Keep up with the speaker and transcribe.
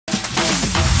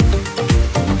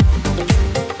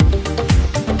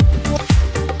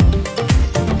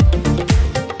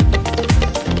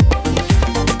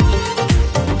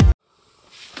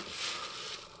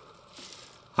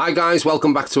Hi guys,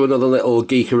 welcome back to another little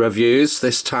Geeky Reviews.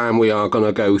 This time we are going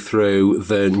to go through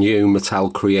the new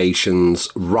Mattel Creations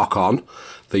Rokkon,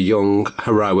 the young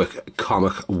heroic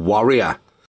comic warrior.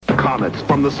 Comets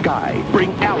from the sky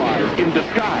bring allies in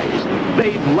disguise.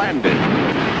 They've landed.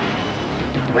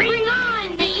 Bring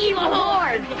on the evil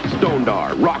horde!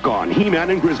 Stondar, Rokkon,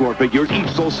 He-Man, and Grizzlord figures each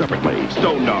sold separately.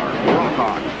 Stondar,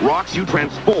 Rokkon, rocks you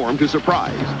transform to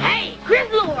surprise. Hey,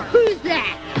 Grizzlord! Who's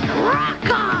that?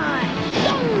 Rokkon!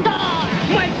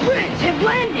 Stondar! My friends have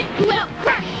landed! We'll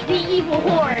crush the evil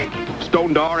horde!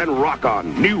 Stondar and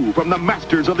Rokkon, new from the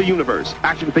Masters of the Universe.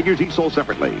 Action figures each sold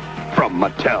separately. From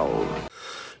Mattel.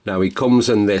 Now he comes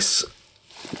in this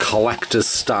collector's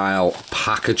style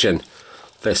packaging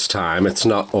this time. It's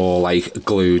not all like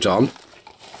glued on.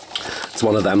 It's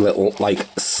one of them little like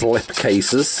slip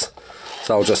cases.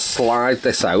 So I'll just slide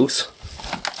this out.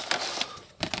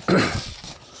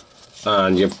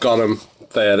 And you've got them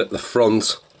there at the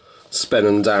front,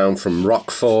 spinning down from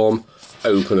rock form,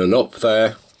 opening up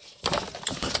there.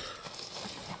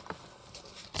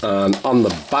 And on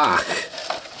the back,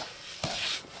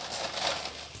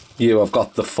 you have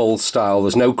got the full style.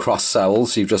 There's no cross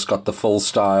cells, you've just got the full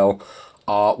style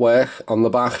artwork on the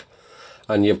back.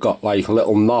 And you've got like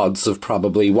little nods of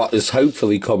probably what is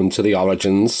hopefully coming to the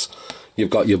Origins. You've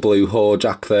got your blue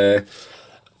Horjak there.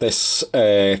 This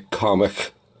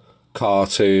comic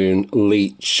cartoon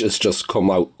Leech has just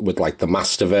come out with like the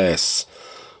Masterverse,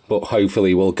 but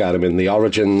hopefully we'll get him in the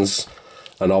Origins,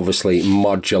 and obviously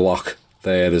MOTU Rokkon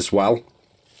there as well.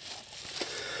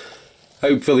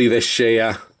 Hopefully this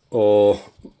year or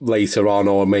later on,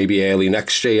 or maybe early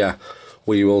next year,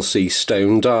 we will see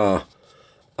Stondar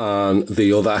and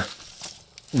the other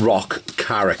rock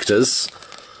characters,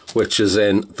 which is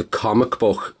in the comic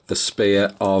book The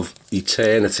Spear of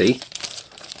Eternity.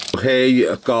 Here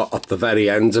you've got at the very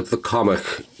end of the comic,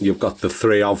 you've got the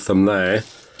three of them there,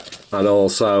 and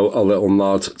also a little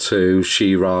nod to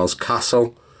She-Ra's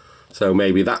castle. So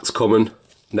maybe that's coming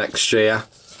next year.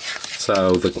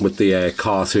 So with the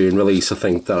cartoon release, I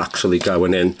think they're actually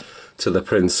going in to the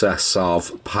Princess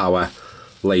of Power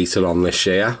later on this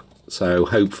year. So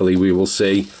hopefully we will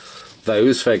see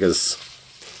those figures.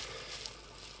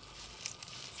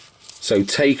 So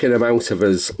taking him out of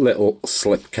his little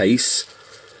slipcase,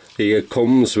 he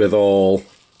comes with all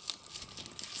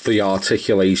the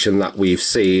articulation that we've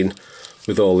seen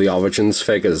with all the Origins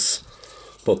figures.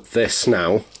 But this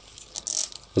now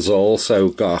has also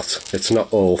got, it's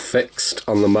not all fixed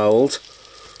on the mould,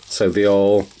 so they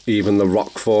all, even the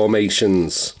rock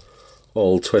formations,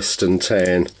 all twist and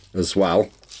turn as well.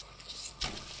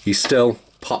 He still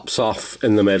pops off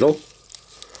in the middle,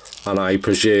 and I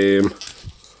presume,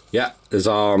 yeah, his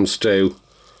arms do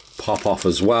pop off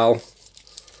as well.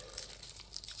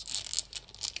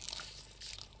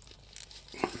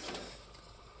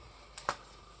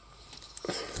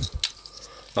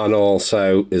 And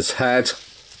also his head.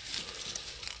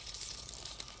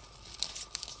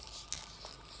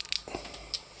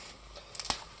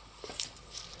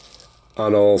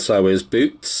 And also his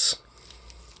boots.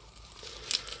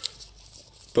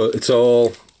 But it's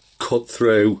all cut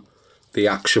through the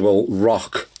actual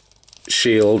rock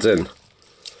shielding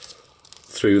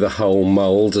through the whole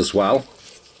mould as well.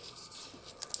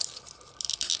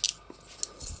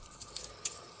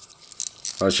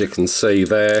 As you can see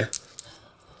there,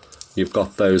 you've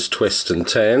got those twists and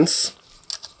turns.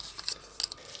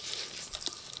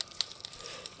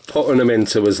 Putting him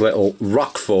into his little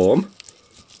rock form,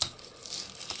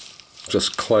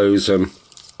 just close him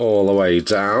all the way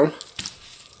down.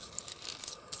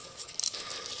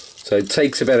 So it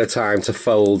takes a bit of time to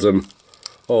fold them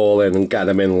all in and get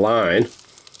them in line.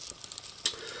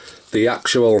 The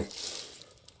actual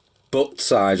butt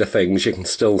side of things, you can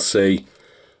still see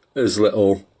his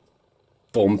little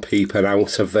bum peeping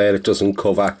out of there. It doesn't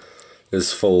cover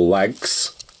his full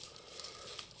legs.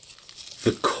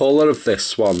 The colour of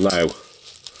this one though,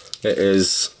 it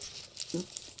is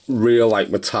real like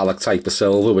metallic type of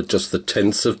silver with just the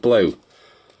tints of blue.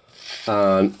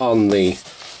 And on the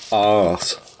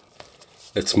art,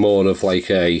 it's more of like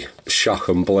a shock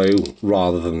and blue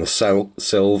rather than the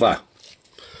silver.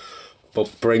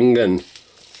 But bringing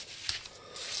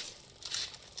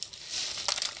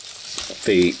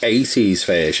the 80s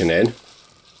version in,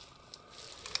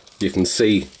 you can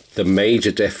see the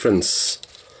major difference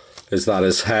is that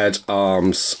his head,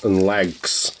 arms and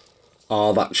legs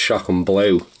are that shock and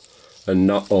blue and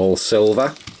not all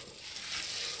silver.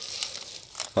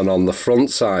 And on the front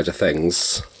side of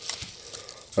things,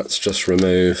 let's just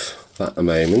remove that a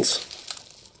moment.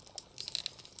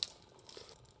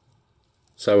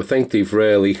 So I think they've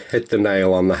really hit the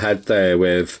nail on the head there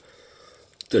with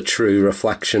the true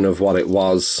reflection of what it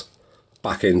was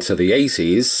back into the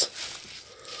 80s,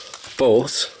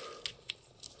 but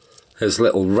his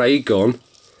little ray gun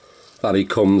that he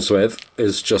comes with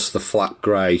is just the flat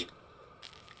grey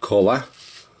colour,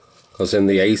 because in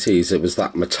the 80s it was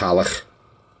that metallic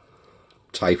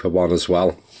type of one as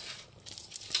well.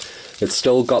 It's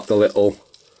still got the little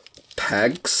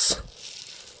pegs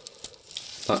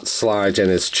that slide in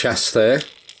his chest there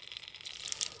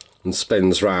and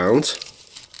spins round,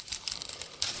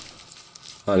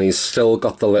 and he's still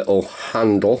got the little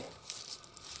handle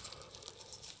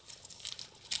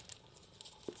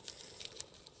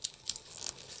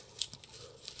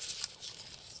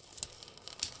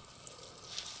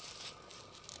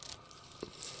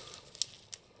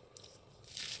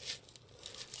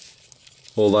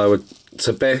although it's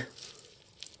a bit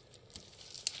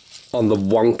on the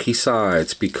wonky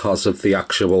side because of the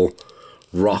actual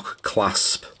rock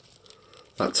clasp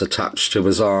that's attached to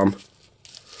his arm.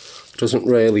 Doesn't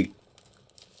really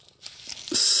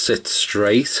sit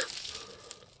straight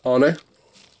on it.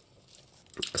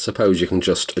 I suppose you can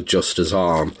just adjust his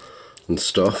arm and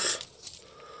stuff,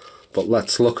 but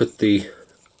let's look at the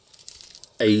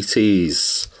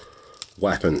 80s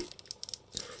weapon.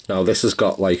 Now this has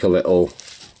got like a little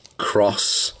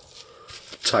cross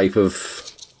type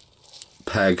of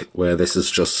peg where this is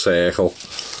just circle,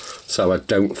 so I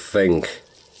don't think,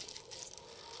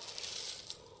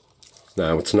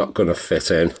 no, it's not going to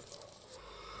fit in.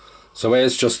 So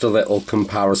here's just a little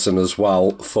comparison as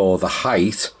well for the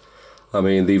height. I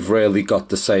mean, they've really got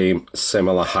the same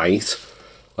similar height.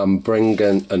 I'm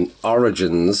bringing an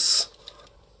Origins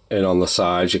in on the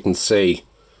side. You can see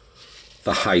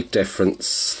the height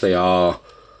difference. They are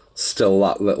still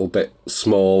that little bit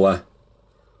smaller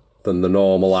than the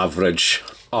normal average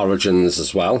Origins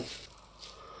as well.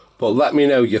 But let me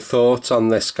know your thoughts on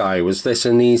this guy. Was this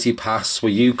an easy pass? Were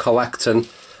you collecting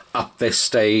at this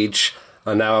stage?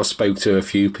 And now I've spoke to a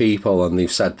few people and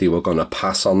they've said they were going to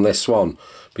pass on this one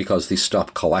because they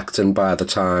stopped collecting by the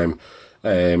time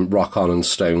Rokkon and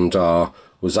Stone Dar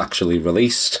was actually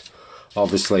released.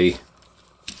 Obviously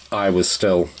I was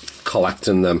still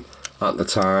collecting them at the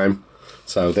time,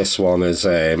 so this one is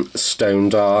Stone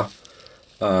Dar,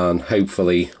 and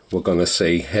hopefully we're going to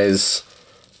see his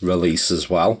release as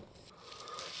well.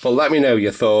 But let me know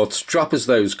your thoughts, drop us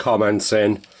those comments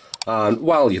in, and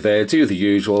while you're there, do the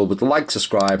usual with like,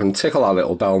 subscribe and tickle that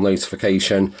little bell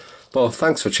notification. But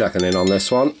thanks for checking in on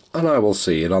this one, and I will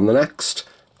see you on the next.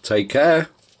 Take care.